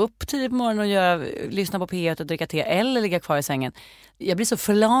gå upp tidigt på morgonen och lyssna på P1 och dricka te eller ligga kvar i sängen. Jag blir så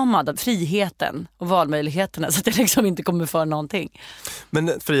förlamad av friheten och valmöjligheterna så att jag liksom inte kommer för någonting.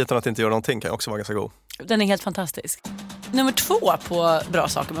 Men friheten att inte göra någonting kan också vara ganska god. Den är helt fantastisk. Nummer 2 på bra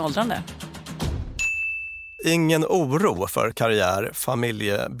saker med åldrande. Ingen oro för karriär,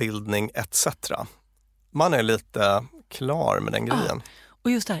 familjebildning etc. Man är lite klar med den grejen.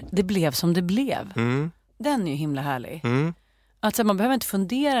 Och just det här, det blev som det blev. Den är ju himla härlig. Alltså man behöver inte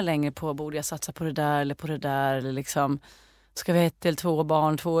fundera längre på, borde jag satsa på det där eller på det där, eller liksom, ska vi ha 1 eller 2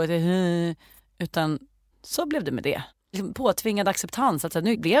 barn, 2 eller, utan så blev det med det. Liksom påtvingad acceptans, att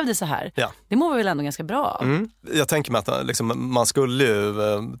nu blev det så här. Ja. Det mår vi väl ändå ganska bra av. Jag tänker mig att liksom, man skulle ju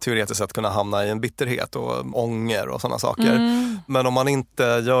teoretiskt sett kunna hamna i en bitterhet och ånger och sådana saker. Men om man inte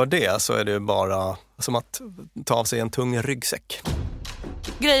gör det så är det ju bara som att ta av sig en tung ryggsäck.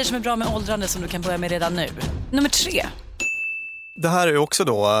 Grejer som är bra med åldrande som du kan börja med redan nu. Nummer 3. Det här är ju också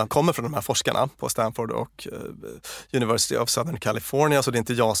då, kommer från de här forskarna på Stanford och University of Southern California, så det är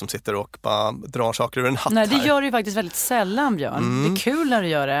inte jag som sitter och bara drar saker ur en hatt. Nej, det gör du ju faktiskt väldigt sällan, Björn. Det är kul när du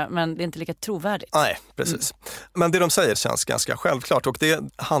gör det, men det är inte lika trovärdigt. Nej, precis. Men det de säger känns ganska självklart, och det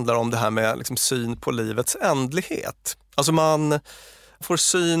handlar om det här med liksom syn på livets ändlighet. Alltså man får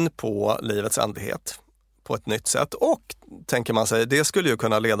syn på livets ändlighet på ett nytt sätt, och tänker man sig, det skulle ju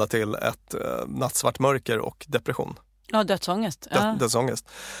kunna leda till ett nattsvart mörker och depression. Ja, dödsångest. Dödsångest.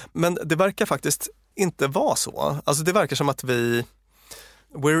 Men det verkar faktiskt inte vara så. Alltså det verkar som att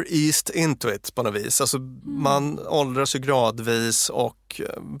we're eased into it på något vis. Alltså man åldras ju gradvis och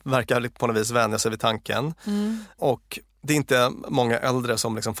verkar på något vis vänja sig vid tanken. Och det är inte många äldre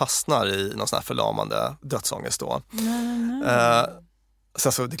som liksom fastnar i någon sån här förlamande dödsångest då.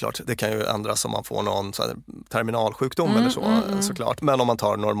 Sen så det är klart, det kan ju ändras om man får någon så här terminalsjukdom eller så, såklart. Men om man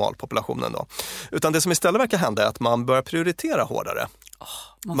tar normalpopulationen då. Utan det som istället verkar hända är att man börjar prioritera hårdare.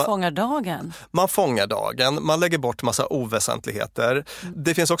 Man fångar dagen. Man fångar dagen, man lägger bort massa oväsentligheter.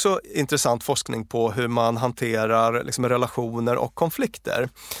 Det finns också intressant forskning på hur man hanterar liksom relationer och konflikter.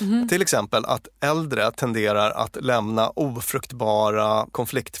 Till exempel att äldre tenderar att lämna ofruktbara,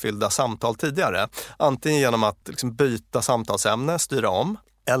 konfliktfyllda samtal tidigare. Antingen genom att liksom byta samtalsämne, styra om,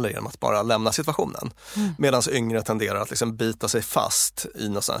 eller genom att bara lämna situationen. Medan yngre tenderar att liksom bita sig fast i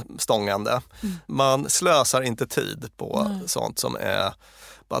något stångande. Man slösar inte tid på sånt som är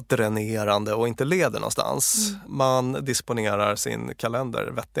bara dränerande och inte leder någonstans. Man disponerar sin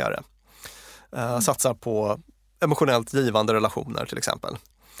kalender vettigare. Satsar på emotionellt givande relationer till exempel.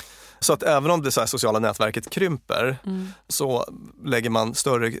 Så att även om det så här sociala nätverket krymper så lägger man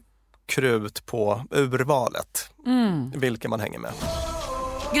större krut på urvalet. Vilka man hänger med.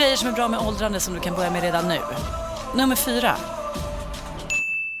 Grejer som är bra med åldrande som du kan börja med redan nu. Nummer 4.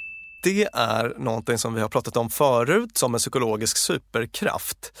 Det är någonting som vi har pratat om förut som en psykologisk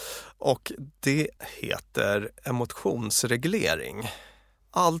superkraft. Och det heter emotionsreglering.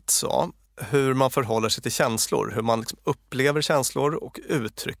 Alltså hur man förhåller sig till känslor. Hur man liksom upplever känslor och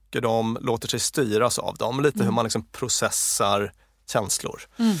uttrycker dem, låter sig styras av dem. Lite hur man liksom processar känslor.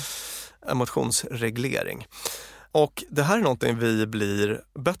 Emotionsreglering. Och det här är någonting vi blir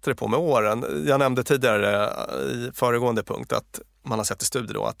bättre på med åren. Jag nämnde tidigare i föregående punkt att man har sett i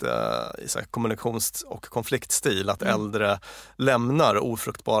studier då att i så här kommunikations- och konfliktstil att äldre lämnar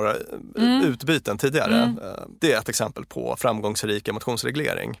ofruktbara utbyten tidigare. Det är ett exempel på framgångsrik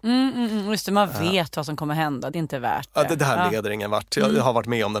emotionsreglering. Just det, man vet vad som kommer hända, det är inte värt det. Det här leder ingen vart. Jag har varit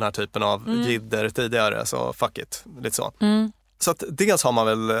med om den här typen av jidder tidigare, så fuck it, lite så. Så att dels har man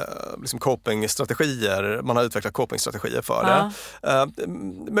väl liksom copingstrategier, man har utvecklat copingstrategier för det.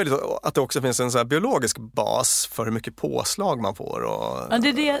 Möjligt att det också finns en så här biologisk bas för hur mycket påslag man får. Det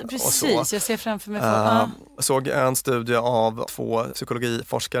är det, precis. Jag ser framför mig. Jag såg en studie av 2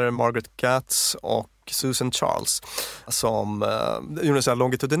 psykologiforskare, Margaret Katz och Susan Charles, som gjorde en sån här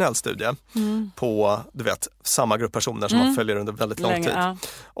longitudinell studie på, du vet, samma grupp personer som man följer under väldigt lång tid.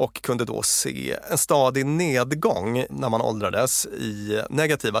 Och kunde då se en stadig nedgång när man åldrades i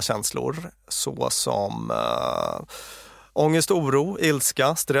negativa känslor, så som ångest, oro,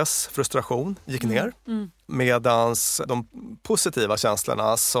 ilska, stress, frustration gick ner. Medans de positiva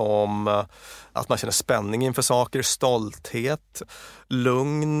känslorna som att man känner spänning inför saker, stolthet,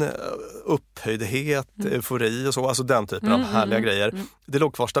 lugn, upphöjdhet, eufori och så, alltså den typen av härliga grejer, det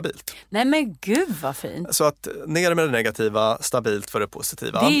låg kvar stabilt. Nej men gud vad fint. Så att ner med det negativa, stabilt för det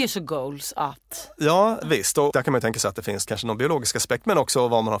positiva. Det är ju så goals att... Ja visst, och där kan man ju tänka sig att det finns kanske någon biologisk aspekt men också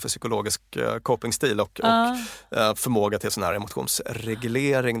vad man har för psykologisk coping-stil och förmåga till sån här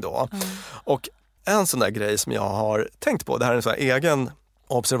emotionsreglering då. Och en sån där grej som jag har tänkt på, det här är en sån här egen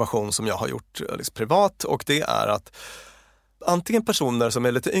observation som jag har gjort liksom privat, och det är att antingen personer som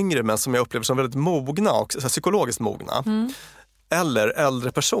är lite yngre men som jag upplever som väldigt mogna och så här, psykologiskt mogna, eller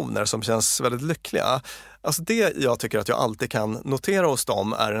äldre personer som känns väldigt lyckliga. Alltså det jag tycker att jag alltid kan notera hos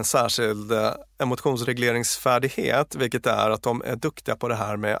dem är en särskild emotionsregleringsfärdighet, vilket är att de är duktiga på det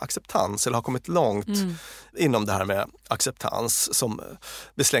här med acceptans eller har kommit långt inom det här med acceptans, som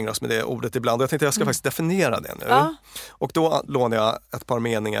vi slänger oss med det ordet ibland. Och jag tänkte att jag ska faktiskt definiera det nu. Ja. Och då lånar jag ett par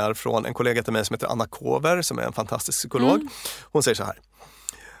meningar från en kollega till mig som heter Anna Kover, som är en fantastisk psykolog. Hon säger så här: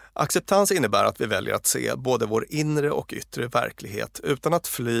 acceptans innebär att vi väljer att se både vår inre och yttre verklighet utan att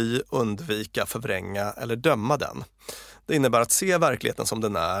fly, undvika, förvränga eller döma den. Det innebär att se verkligheten som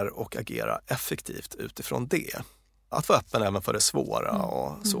den är och agera effektivt utifrån det. Att vara öppen även för det svåra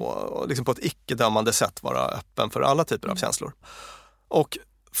och så, och liksom på ett icke-dömande sätt vara öppen för alla typer av känslor. Och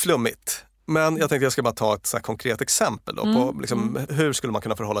flummigt. Men jag tänkte jag ska bara ta ett så här konkret exempel då, på liksom, hur skulle man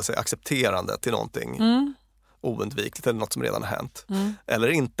kunna förhålla sig accepterande till någonting oundvikligt eller något som redan har hänt. Eller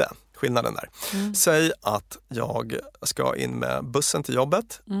inte. Skillnaden där. Säg att jag ska in med bussen till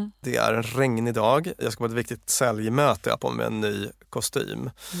jobbet. Det är en regnig dag. Jag ska på ett viktigt säljmöte. Jag har på med en ny kostym.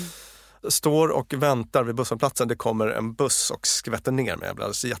 Står och väntar vid busshållplatsen. Det kommer en buss och skvätter ner mig. Jag blir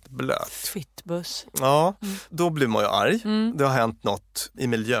alldeles jätteblöt. Fittbuss. Ja, då blir man ju arg. Det har hänt något i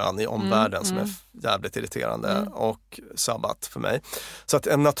miljön, i omvärlden som är jävligt irriterande och sabbat för mig. Så att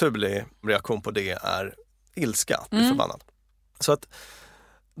en naturlig reaktion på det är ilska, att bli förbannad. Så att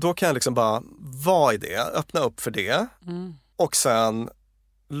då kan jag liksom bara vara i det, öppna upp för det och sen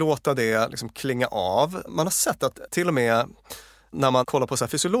låta det liksom klinga av. Man har sett att till och med när man kollar på så här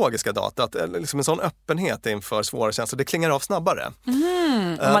fysiologiska data, att liksom en sån öppenhet inför svåra känslor, det klingar av snabbare.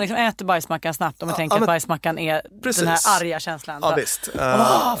 Om man liksom äter bajsmackan snabbt, om man tänker att bajsmackan är den här arga känslan. Ja, visst.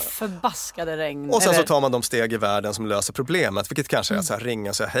 Förbaskade regn. Och sen så tar man de steg i världen som löser problemet, vilket kanske är så här, ringa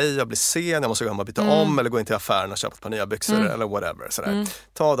och säga hej, jag blir sen, jag måste gå hem och byta om, eller gå in till affären och köpa ett par nya byxor eller whatever. Sådär.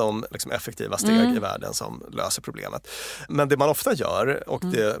 Ta de liksom effektiva steg i världen som löser problemet. Men det man ofta gör, och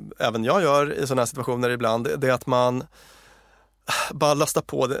det även jag gör i sådana här situationer ibland, det är att man bara lasta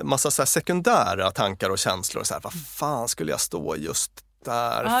på massa så här sekundära tankar och känslor. Så här, vad fan skulle jag stå just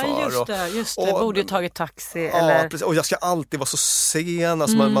där för? Ja, just det. Borde ju tagit taxi. Ja, eller... precis. Och jag ska alltid vara så sen.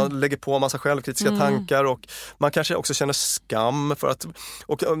 Alltså man lägger på en massa självkritiska tankar. Och man kanske också känner skam för att...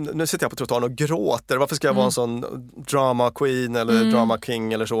 Och nu sitter jag på trottoaren och gråter. Varför ska jag vara en sån drama queen eller drama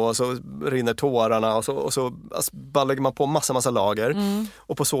king eller så? Och så rinner tårarna och så alltså, bara lägger man på massa lager.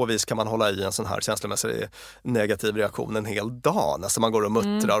 Och på så vis kan man hålla i en sån här känslomässig negativ reaktion en hel dag. Nästan man går och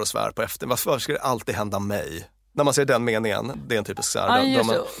muttrar och svär på efter. Varför ska det alltid hända mig? När man ser den meningen, det är en typisk så här,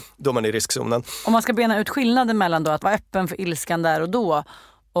 då är man i riskzonen. Om man ska bena ut skillnaden mellan då att vara öppen för ilskan där och då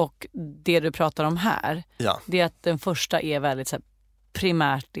och det du pratar om här, det är att den första är väldigt så här,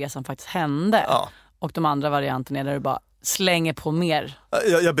 primärt det som faktiskt hände. Och de andra varianterna är där du bara slänger på mer.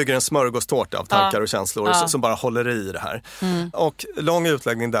 Jag bygger en smörgåstårta av tankar och känslor som bara håller i det här. Och lång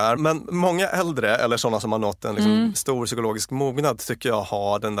utläggning där. Men många äldre eller sådana som har nått en liksom, stor psykologisk mognad tycker jag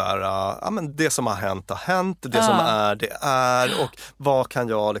har den där, men det som har hänt har hänt. Det som är, det är. Och vad kan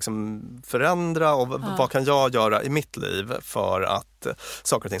jag liksom förändra och vad kan jag göra i mitt liv för att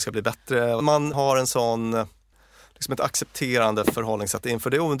saker och ting ska bli bättre. Man har en sån... Liksom ett accepterande förhållningssätt inför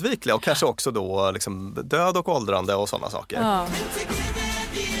det oundvikliga och kanske också då liksom död och åldrande och sådana saker.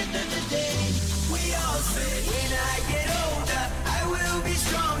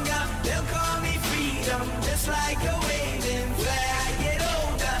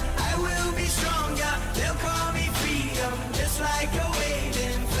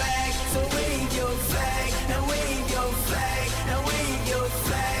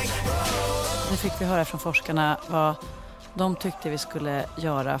 Nu fick vi höra från forskarna vad de tyckte vi skulle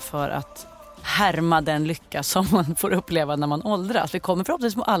göra för att härma den lycka som man får uppleva när man åldras. Vi kommer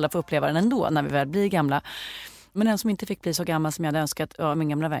förhoppningsvis alla få uppleva den ändå när vi väl blir gamla. Men en som inte fick bli så gammal som jag hade önskat var min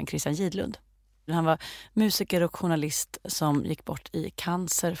gamla vän Christian Gidlund. Han var musiker och journalist som gick bort i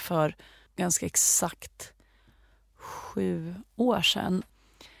cancer för ganska exakt 7 år sedan.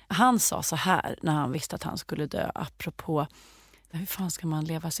 Han sa så här när han visste att han skulle dö, apropå hur fan ska man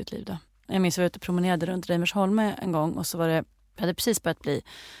leva sitt liv då? Jag minns att jag var ute och promenerade runt Reimersholme en gång och så var det hade precis börjat bli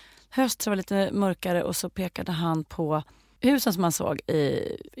höst, så det var lite mörkare och så pekade han på husen som man såg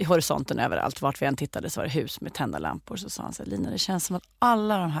i horisonten överallt. Vart vi än tittade så var det hus med tända lampor. Så sa han så här, Lina, det känns som att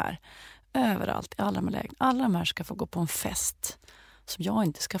alla de här, överallt, i alla de här lägen, alla de här ska få gå på en fest som jag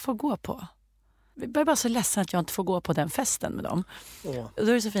inte ska få gå på. Jag är bara så ledsen att jag inte får gå på den festen med dem. Och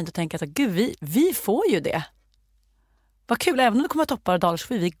då är det så fint att tänka att gud, vi får ju det. Vad kul, även om det kommer att toppa dagar så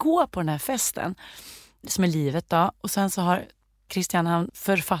får vi gå på den här festen. Som är livet då. Och sen så har Christian, han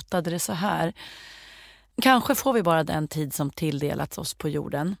författade det så här. Kanske får vi bara den tid som tilldelats oss på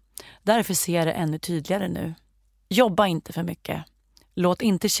jorden. Därför ser jag det ännu tydligare nu. Jobba inte för mycket. Låt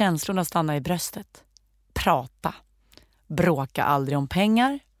inte känslorna stanna i bröstet. Prata. Bråka aldrig om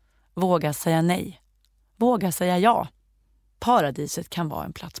pengar. Våga säga nej. Våga säga ja. Paradiset kan vara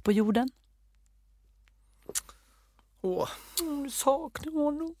en plats på jorden. Saknar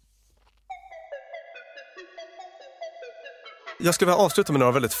honom. Jag skulle vilja avsluta med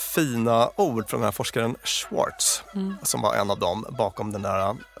några väldigt fina ord från den här forskaren Schwartz, som var en av dem bakom den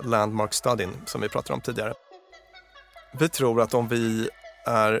där landmark-studien som vi pratade om tidigare. Vi tror att om vi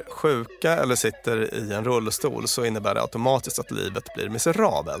är sjuka eller sitter i en rullstol så innebär det automatiskt att livet blir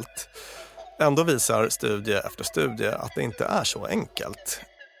miserabelt. Ändå visar studie efter studie att det inte är så enkelt.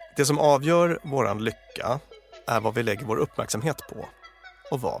 Det som avgör våran lycka är vad vi lägger vår uppmärksamhet på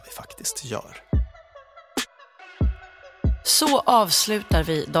och vad vi faktiskt gör. Så avslutar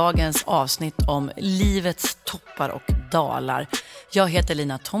vi dagens avsnitt om livets toppar och dalar. Jag heter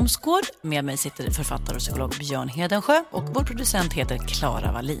Lina Thomsgård, med mig sitter författare och psykolog Björn Hedensjö och vår producent heter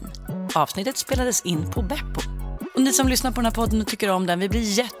Clara Wallin. Avsnittet spelades in på Beppo. Och ni som lyssnar på den här podden och tycker om den, vi blir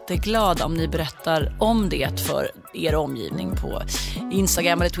jätteglada om ni berättar om det för er omgivning på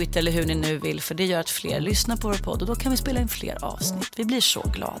Instagram eller Twitter eller hur ni nu vill. För det gör att fler lyssnar på vår podd och då kan vi spela in fler avsnitt. Vi blir så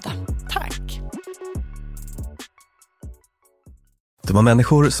glada. Tack! Dumma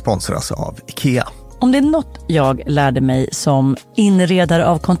människor sponsras av IKEA. Om det är något jag lärde mig som inredare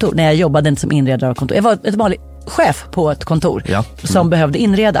av kontor, när jag jobbade inte som inredare av kontor, jag var ett vanligt chef på ett kontor som behövde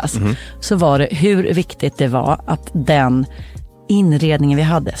inredas, så var det hur viktigt det var att den inredningen vi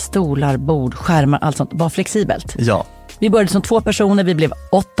hade, stolar, bord, skärmar, allt sånt, var flexibelt. Ja. Vi började som 2 personer, vi blev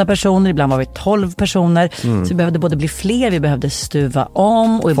 8 personer, ibland var vi 12 personer. Så vi behövde både bli fler, vi behövde stuva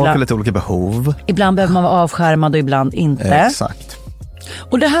om. Och folk har lite olika behov. Ibland behöver man vara avskärmad och ibland inte. Exakt.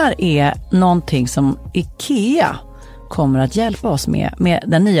 Och det här är någonting som IKEA kommer att hjälpa oss med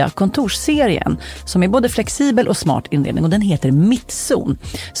den nya kontorsserien som är både flexibel och smart inredning, och den heter Mittzon.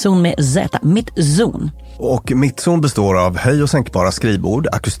 Zon med Z, Mittzon. Och Mittzon består av höj- och sänkbara skrivbord,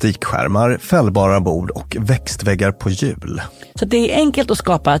 akustikskärmar, fällbara bord och växtväggar på hjul. Så det är enkelt att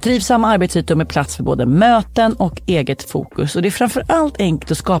skapa trivsamma arbetsytor med plats för både möten och eget fokus. Och det är framförallt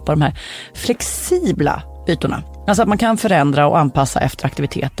enkelt att skapa de här flexibla ytorna. Alltså att man kan förändra och anpassa efter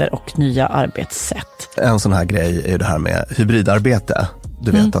aktiviteter och nya arbetssätt. En sån här grej är ju det här med hybridarbete.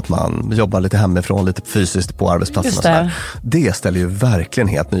 Du vet att man jobbar lite hemifrån, lite fysiskt på arbetsplatsen och sådär. Det ställer ju verkligen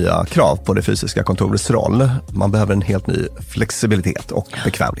helt nya krav på det fysiska kontorets roll. Man behöver en helt ny flexibilitet och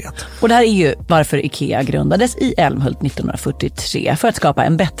bekvämlighet. Och det här är ju varför IKEA grundades i Älmhult 1943, för att skapa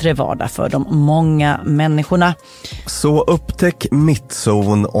en bättre vardag för de många människorna. Så upptäck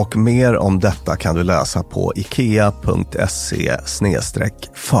Mittzon, och mer om detta kan du läsa på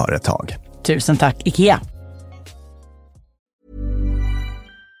ikea.se/företag. Tusen tack IKEA!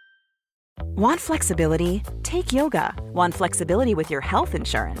 Want flexibility? Take yoga. Want flexibility with your health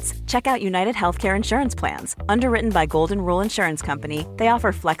insurance? Check out United Healthcare Insurance Plans. Underwritten by Golden Rule Insurance Company, they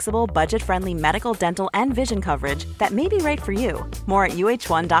offer flexible, budget-friendly medical, dental, and vision coverage that may be right for you. More at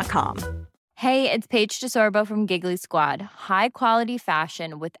uh1.com. Hey, it's Paige DeSorbo from Giggly Squad. High quality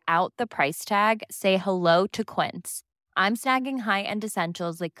fashion without the price tag. Say hello to Quince. I'm snagging high-end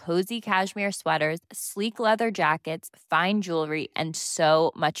essentials like cozy cashmere sweaters, sleek leather jackets, fine jewelry, and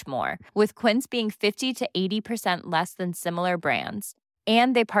so much more. With Quince being 50 to 80% less than similar brands.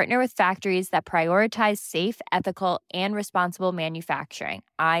 And they partner with factories that prioritize safe, ethical, and responsible manufacturing.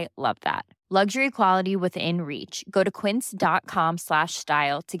 I love that. Luxury quality within reach. Go to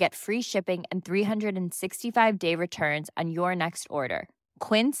quince.com/style to get free shipping and 365-day returns on your next order.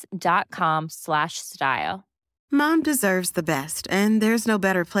 Quince.com/style. Mom deserves the best, and there's no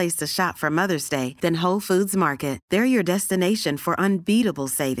better place to shop for Mother's Day than Whole Foods Market. They're your destination for unbeatable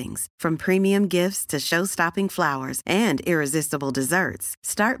savings, from premium gifts to show-stopping flowers and irresistible desserts.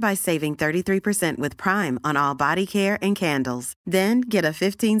 Start by saving 33% with Prime on all body care and candles. Then get a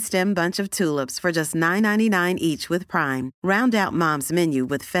 15-stem bunch of tulips for just $9.99 each with Prime. Round out Mom's menu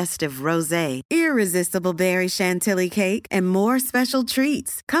with festive rosé, irresistible berry chantilly cake, and more special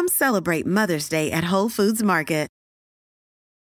treats. Come celebrate Mother's Day at Whole Foods Market.